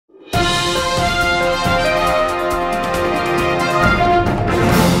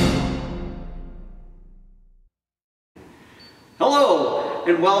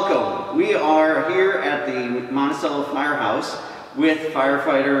and welcome. We are here at the Monticello Firehouse with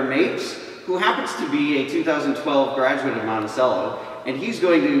Firefighter Mapes, who happens to be a 2012 graduate of Monticello, and he's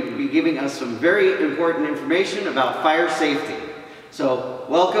going to be giving us some very important information about fire safety. So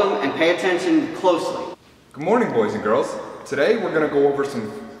welcome and pay attention closely. Good morning, boys and girls. Today we're going to go over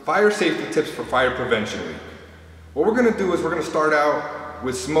some fire safety tips for Fire Prevention Week. What we're going to do is we're going to start out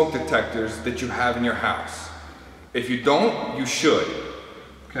with smoke detectors that you have in your house. If you don't, you should.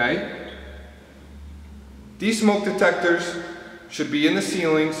 Okay? These smoke detectors should be in the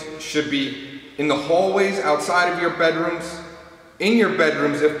ceilings, should be in the hallways outside of your bedrooms, in your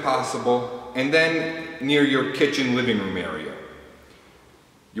bedrooms if possible, and then near your kitchen living room area.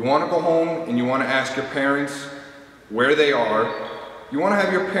 You want to go home and you want to ask your parents where they are. You want to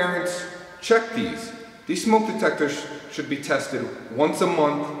have your parents check these. These smoke detectors should be tested once a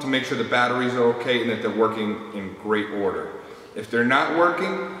month to make sure the batteries are okay and that they're working in great order. If they're not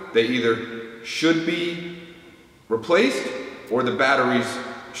working, they either should be replaced or the batteries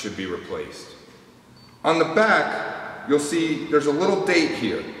should be replaced. On the back, you'll see there's a little date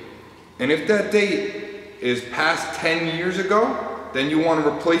here. And if that date is past 10 years ago, then you want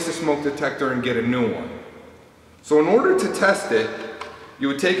to replace the smoke detector and get a new one. So in order to test it, you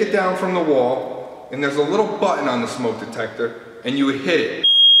would take it down from the wall, and there's a little button on the smoke detector, and you would hit it.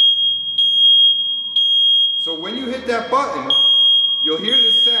 So when you hit that button, you'll hear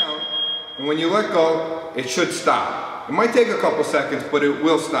this sound, and when you let go, it should stop. It might take a couple seconds, but it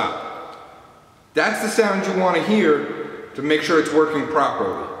will stop. That's the sound you want to hear to make sure it's working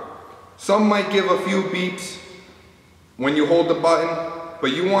properly. Some might give a few beeps when you hold the button,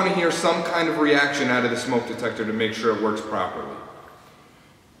 but you want to hear some kind of reaction out of the smoke detector to make sure it works properly.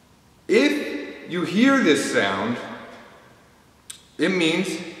 If you hear this sound, it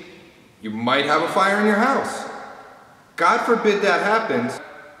means you might have a fire in your house. God forbid that happens.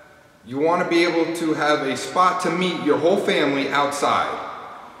 You want to be able to have a spot to meet your whole family outside.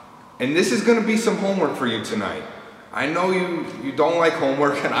 And this is going to be some homework for you tonight. I know you don't like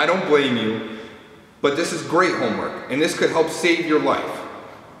homework, and I don't blame you, but this is great homework, and this could help save your life.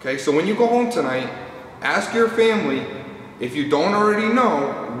 Okay, so when you go home tonight, ask your family, if you don't already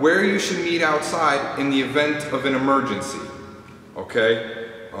know, where you should meet outside in the event of an emergency. Okay?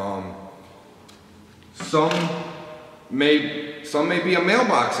 Some may be a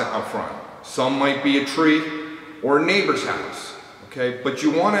mailbox out front. Some might be a tree or a neighbor's house. Okay? But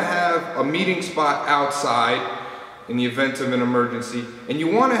you want to have a meeting spot outside in the event of an emergency, and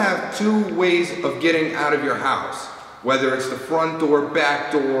you want to have two ways of getting out of your house, whether it's the front door,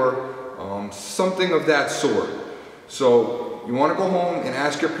 back door, something of that sort. So you want to go home and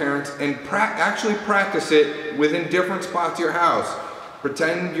ask your parents and actually practice it within different spots of your house.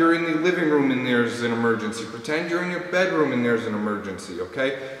 Pretend you're in the living room and there's an emergency. Pretend you're in your bedroom and there's an emergency,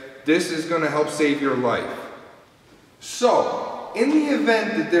 okay? This is going to help save your life. So, in the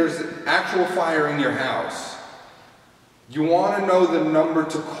event that there's an actual fire in your house, you want to know the number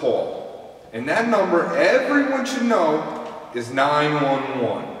to call. And that number, everyone should know, is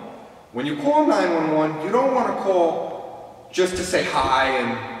 911. When you call 911, you don't want to call just to say hi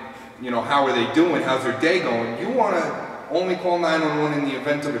and, how are they doing, how's their day going. You want to only call 911 in the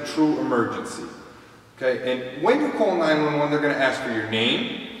event of a true emergency. Okay, and when you call 911, they're going to ask for your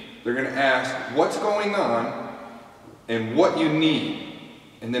name, they're going to ask what's going on and what you need,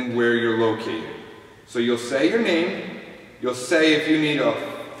 and then where you're located. So you'll say your name, you'll say if you need a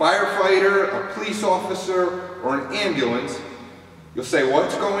firefighter, a police officer, or an ambulance. You'll say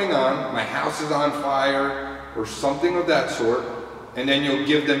what's going on, my house is on fire, or something of that sort, and then you'll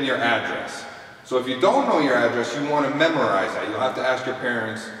give them your address. So if you don't know your address, you want to memorize that. You'll have to ask your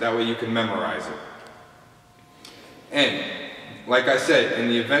parents, that way you can memorize it. And, like I said, in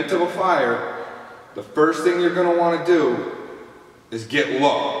the event of a fire, the first thing you're going to want to do is get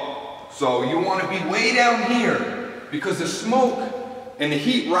low. So you want to be way down here, because the smoke and the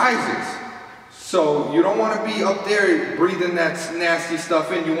heat rises. So you don't want to be up there breathing that nasty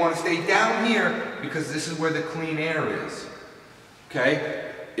stuff in. You want to stay down here because this is where the clean air is.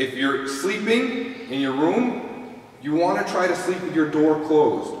 Okay? If you're sleeping in your room, you want to try to sleep with your door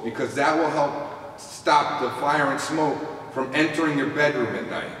closed because that will help stop the fire and smoke from entering your bedroom at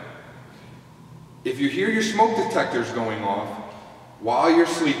night. If you hear your smoke detectors going off while you're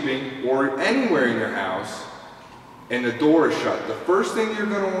sleeping or anywhere in your house and the door is shut, the first thing you're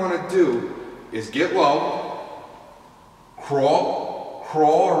going to want to do is get low, crawl,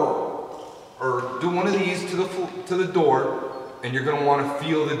 or do one of these to the door, and you're going to want to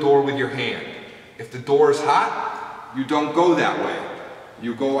feel the door with your hand. If the door is hot, you don't go that way.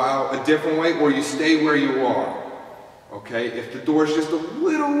 You go out a different way, or you stay where you are. Okay, if the door is just a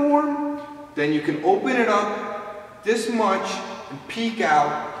little warm, then you can open it up this much and peek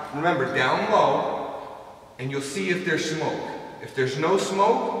out, remember down low, and you'll see if there's smoke. If there's no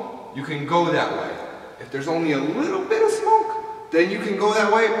smoke, you can go that way. If there's only a little bit of smoke, then you can go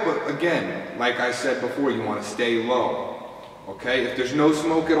that way, but again, like I said before, you want to stay low. Okay, if there's no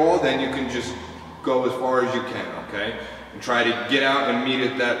smoke at all, then you can just go as far as you can, okay? And try to get out and meet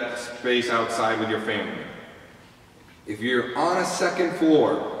at that space outside with your family. If you're on a second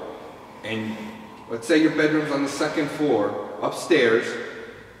floor, and let's say your bedroom's on the second floor, upstairs,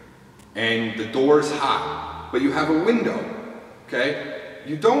 and the door's hot, but you have a window, okay?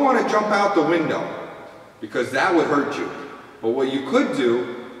 You don't want to jump out the window, because that would hurt you. But what you could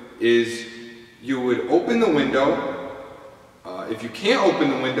do is you would open the window. If you can't open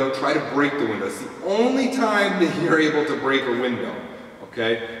the window, try to break the window. It's the only time that you're able to break a window,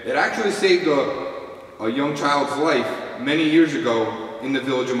 okay? It actually saved a young child's life many years ago in the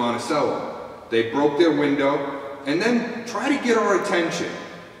village of Monticello. They broke their window, and then try to get our attention.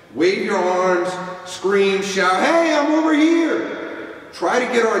 Wave your arms, scream, shout, "Hey, I'm over here!" Try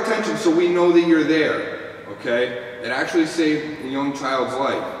to get our attention so we know that you're there, okay? It actually saved a young child's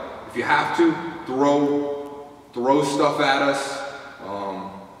life. If you have to, throw stuff at us.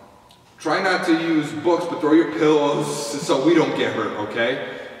 Try not to use books, but throw your pillows so we don't get hurt,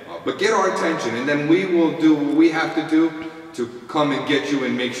 okay? But get our attention, and then we will do what we have to do to come and get you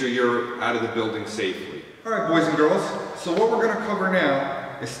and make sure you're out of the building safely. All right, boys and girls, so what we're gonna cover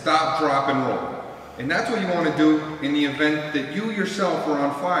now is stop, drop, and roll. And that's what you wanna do in the event that you yourself are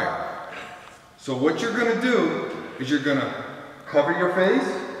on fire. So what you're gonna do is you're gonna cover your face,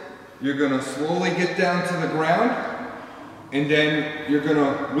 you're gonna slowly get down to the ground, and then you're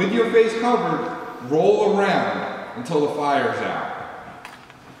gonna, with your face covered, roll around until the fire's out.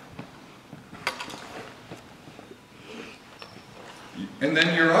 And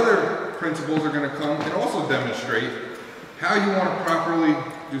then your other principals are gonna come and also demonstrate how you wanna properly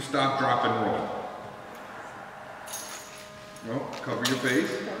do stop, drop, and roll. No, cover your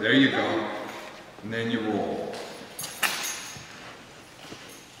face, there you go, and then you roll.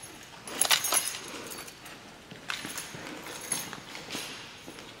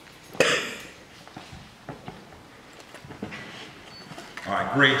 All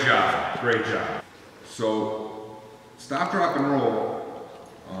right, great job, great job. So, stop, drop, and roll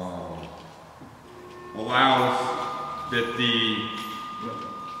allows that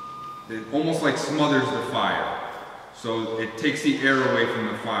it almost like smothers the fire. So it takes the air away from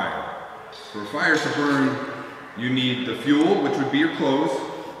the fire. For fires to burn, you need the fuel, which would be your clothes.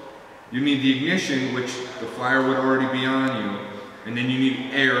 You need the ignition, which the fire would already be on you. And then you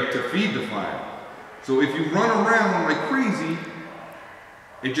need air to feed the fire. So if you run around like crazy,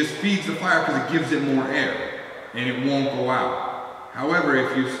 it just feeds the fire because it gives it more air and it won't go out. However,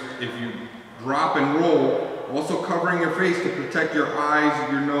 if you drop and roll, also covering your face to protect your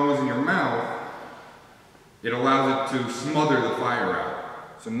eyes, your nose, and your mouth, it allows it to smother the fire out.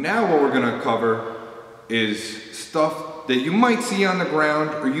 So now what we're gonna cover is stuff that you might see on the ground,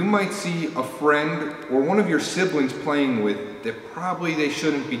 or you might see a friend or one of your siblings playing with that probably they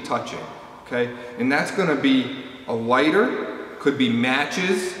shouldn't be touching, okay? And that's gonna be a lighter, could be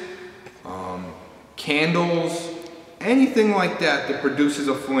matches, candles, anything like that that produces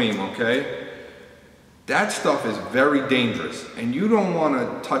a flame, okay? That stuff is very dangerous, and you don't want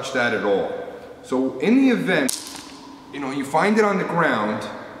to touch that at all. So in the event, you find it on the ground,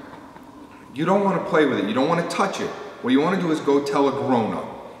 you don't want to play with it, you don't want to touch it. What you want to do is go tell a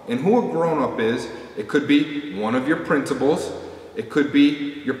grown-up. And who a grown-up is, it could be one of your principals, it could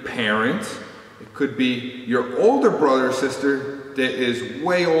be your parents, it could be your older brother or sister that is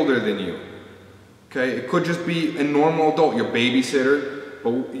way older than you. Okay, it could just be a normal adult, your babysitter,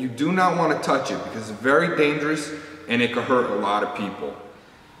 but you do not want to touch it because it's very dangerous and it could hurt a lot of people.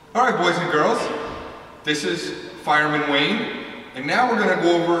 All right, boys and girls, this is Fireman Wayne, and now we're going to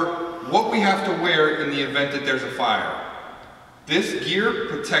go over what we have to wear in the event that there's a fire. This gear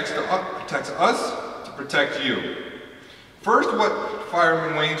protects us to protect you. First, what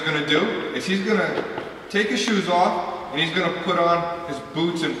Fireman Wayne's going to do is he's going to take his shoes off and he's going to put on his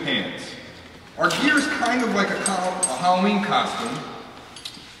boots and pants. Our gear is kind of like a Halloween costume.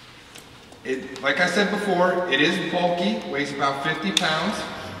 Like I said before, it is bulky, weighs about 50 pounds.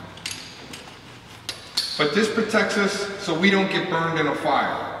 But this protects us so we don't get burned in a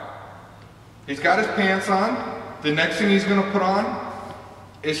fire. He's got his pants on. The next thing he's going to put on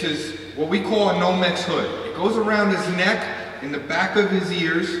is his, what we call a Nomex hood. It goes around his neck, in the back of his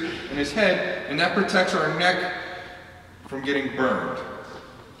ears, and his head, and that protects our neck from getting burned.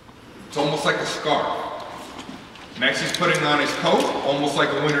 It's almost like a scarf. Next he's putting on his coat, almost like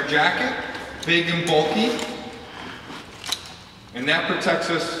a winter jacket, big and bulky. And that protects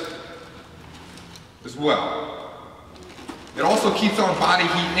us as well. It also keeps our body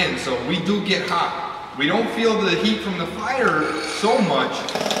heat in, so we do get hot. We don't feel the heat from the fire so much,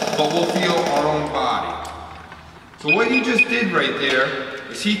 but we'll feel our own body. So what he just did right there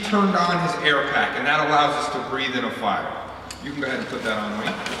is he turned on his air pack, and that allows us to breathe in a fire. You can go ahead and put that on,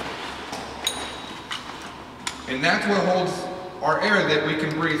 Wayne. And that's what holds our air that we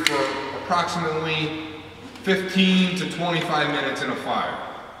can breathe for approximately 15 to 25 minutes in a fire.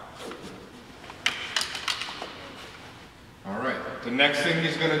 All right, the next thing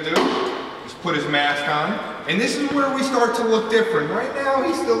he's gonna do is put his mask on. And this is where we start to look different. Right now,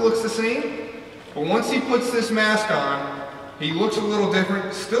 he still looks the same, but once he puts this mask on, he looks a little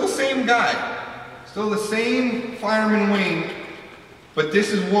different. Still same guy, still the same Fireman Wayne, but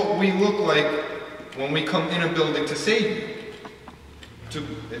this is what we look like when we come in a building to save you.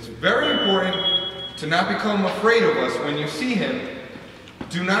 It's very important to not become afraid of us when you see him.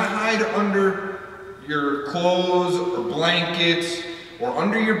 Do not hide under your clothes or blankets or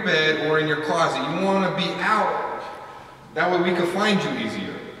under your bed or in your closet. You want to be out. That way we can find you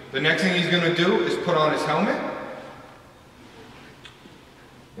easier. The next thing he's going to do is put on his helmet.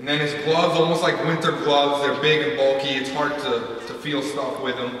 And then his gloves, almost like winter gloves. They're big and bulky. It's hard to feel stuff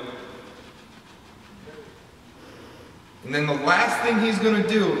with them. And then the last thing he's going to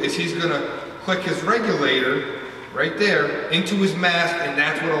do is he's going to click his regulator right there into his mask, and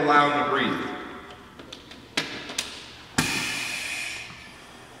that's what will allow him to breathe.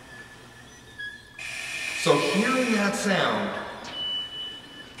 So hearing that sound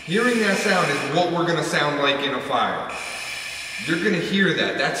is what we're going to sound like in a fire. You're going to hear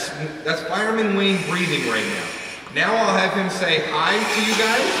that. That's Fireman Wayne breathing right now. Now I'll have him say hi to you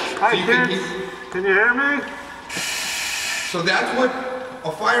guys. Hi, kids. Can you hear me? So that's what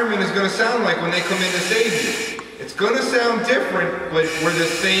a fireman is going to sound like when they come in to save you. It's going to sound different, but we're the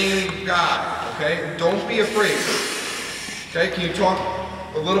same guy, okay? Don't be afraid. Okay, can you talk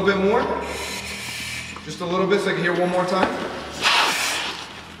a little bit more? Just a little bit so I can hear one more time.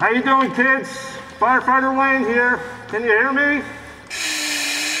 How you doing, kids? Firefighter Wayne here. Can you hear me?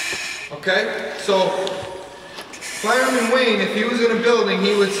 Okay, so Fireman Wayne, if he was in a building,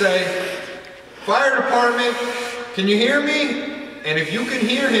 he would say, "Fire department, can you hear me?" And if you can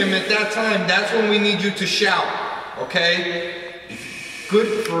hear him at that time, that's when we need you to shout, okay?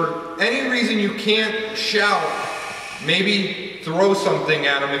 Good, for any reason you can't shout, maybe throw something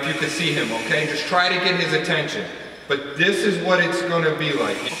at him if you could see him, okay? Just try to get his attention. But this is what it's gonna be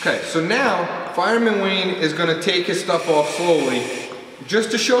like. Okay, so now, Fireman Wayne is gonna take his stuff off slowly,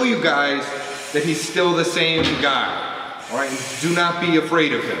 just to show you guys that he's still the same guy, all right? Do not be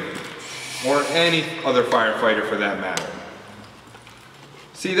afraid of him, or any other firefighter for that matter.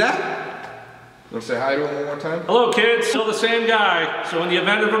 See that? You want to say hi to him one more time? Hello, kids. Still the same guy. So in the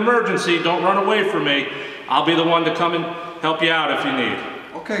event of emergency, don't run away from me. I'll be the one to come and help you out if you need.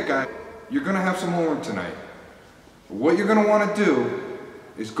 Okay, guys. You're going to have some homework tonight. What you're going to want to do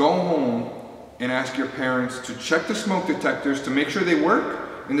is go home and ask your parents to check the smoke detectors to make sure they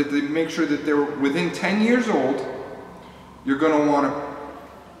work and that they make sure that they're within 10 years old. You're going to want to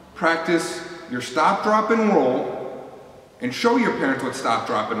practice your stop, drop, and roll, and show your parents what stop,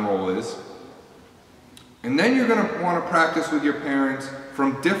 drop, and roll is. And then you're going to want to practice with your parents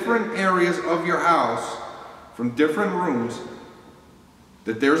from different areas of your house, from different rooms,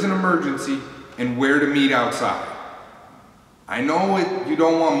 that there's an emergency and where to meet outside. I know you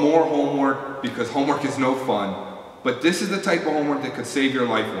don't want more homework because homework is no fun, but this is the type of homework that could save your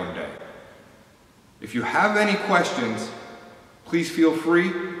life one day. If you have any questions, please feel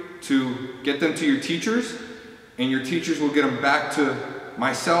free to get them to your teachers, and your teachers will get them back to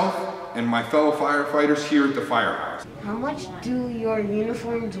myself and my fellow firefighters here at the firehouse. How much do your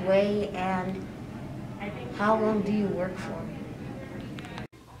uniforms weigh, and how long do you work for?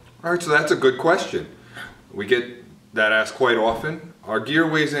 All right, so that's a good question. We get that asked quite often. Our gear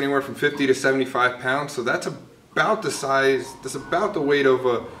weighs anywhere from 50 to 75 pounds, so that's about the size, that's about the weight of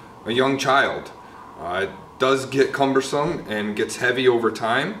a young child. It does get cumbersome and gets heavy over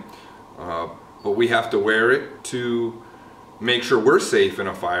time, but we have to wear it to make sure we're safe in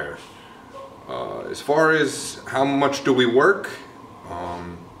a fire. As far as how much do we work,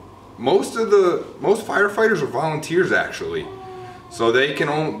 most firefighters are volunteers actually, so they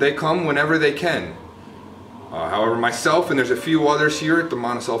come whenever they can. However, myself and there's a few others here at the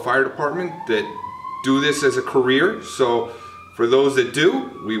Monticello Fire Department that do this as a career. So for those that do,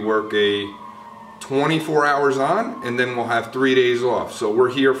 we work a 24 hours on and then we'll have 3 days off. So we're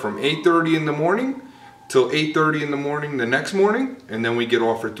here from 8:30 in the morning till 8:30 in the morning the next morning, and then we get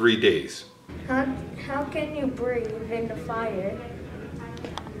off for 3 days. How can you breathe in the fire?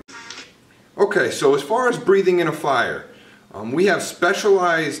 Okay, so as far as breathing in a fire, we have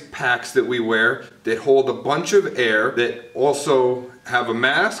specialized packs that we wear that hold a bunch of air that also have a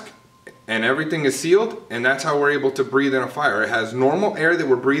mask, and everything is sealed, and that's how we're able to breathe in a fire. It has normal air that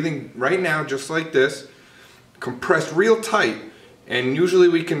we're breathing right now, just like this, compressed real tight, and usually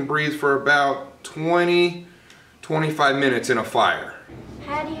we can breathe for about 20-25 minutes in a fire.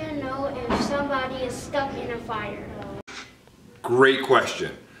 How do you know if somebody is stuck in a fire? Great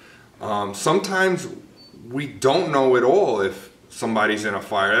question. Sometimes we don't know at all if somebody's in a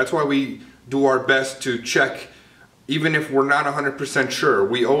fire. That's why we do our best to check, even if we're not 100% sure.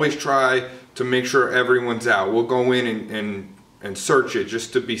 We always try to make sure everyone's out. We'll go in and search it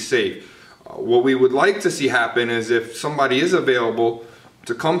just to be safe. What we would like to see happen is if somebody is available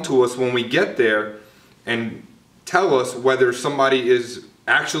to come to us when we get there and tell us whether somebody is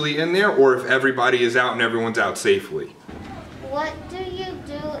actually in there or if everybody is out and everyone's out safely. What do you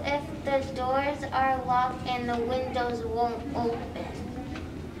do if the doors are locked and the windows won't open?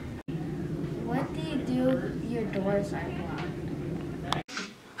 What do you do if your doors are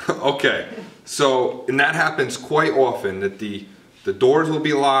locked? Okay, so, and that happens quite often, that the doors will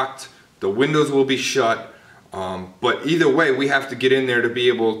be locked, the windows will be shut, but either way we have to get in there to be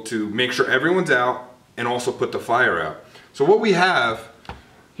able to make sure everyone's out and also put the fire out. So what we have,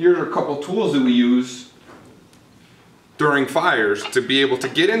 here are a couple tools that we use during fires to be able to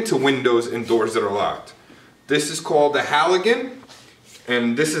get into windows and doors that are locked. This is called a Halligan,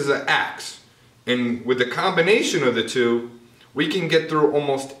 and this is an axe. And with the combination of the two, we can get through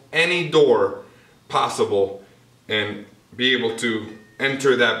almost any door possible and be able to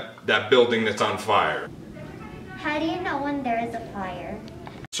enter that building that's on fire. How do you know when there is a fire?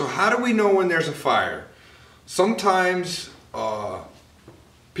 So how do we know when there's a fire? Sometimes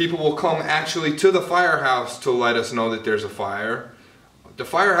people will come actually to the firehouse to let us know that there's a fire. The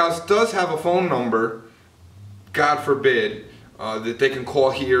firehouse does have a phone number, God forbid, that they can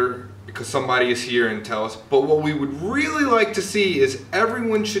call here because somebody is here and tell us. But what we would really like to see is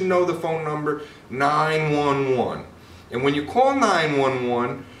everyone should know the phone number 911. And when you call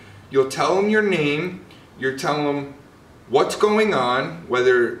 911, you'll tell them your name, you'll tell them what's going on,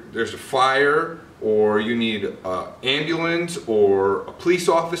 whether there's a fire or you need an ambulance or a police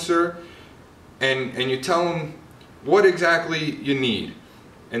officer, and you tell them what exactly you need.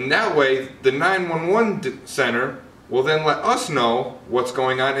 And that way the 911 center will then let us know what's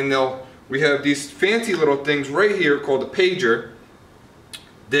going on, and we have these fancy little things right here called a pager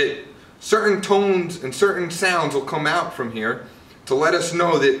that certain tones and certain sounds will come out from here to let us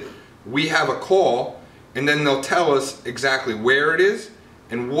know that we have a call, and then they'll tell us exactly where it is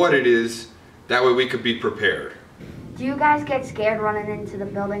and what it is. That way we could be prepared. Do you guys get scared running into the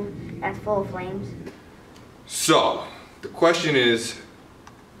building that's full of flames? So, the question is,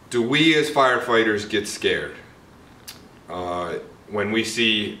 do we as firefighters get scared when we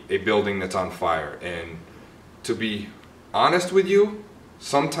see a building that's on fire? And to be honest with you,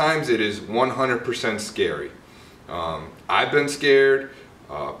 sometimes it is 100% scary. I've been scared.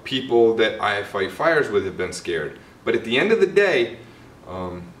 People that I fight fires with have been scared. But at the end of the day,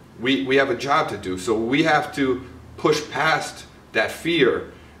 we have a job to do. So we have to push past that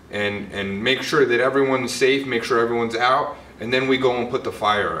fear and make sure that everyone's safe, make sure everyone's out, and then we go and put the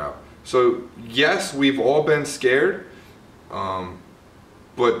fire out. So yes, we've all been scared,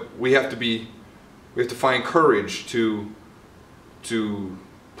 but we have to find courage to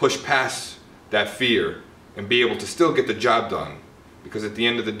push past that fear and be able to still get the job done, because at the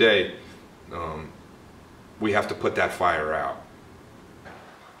end of the day, we have to put that fire out.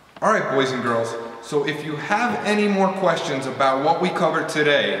 All right, boys and girls, so if you have any more questions about what we covered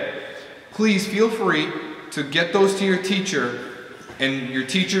today, please feel free to get those to your teacher, and your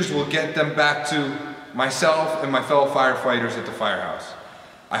teachers will get them back to myself and my fellow firefighters at the firehouse.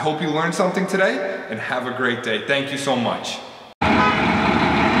 I hope you learned something today, and have a great day. Thank you so much.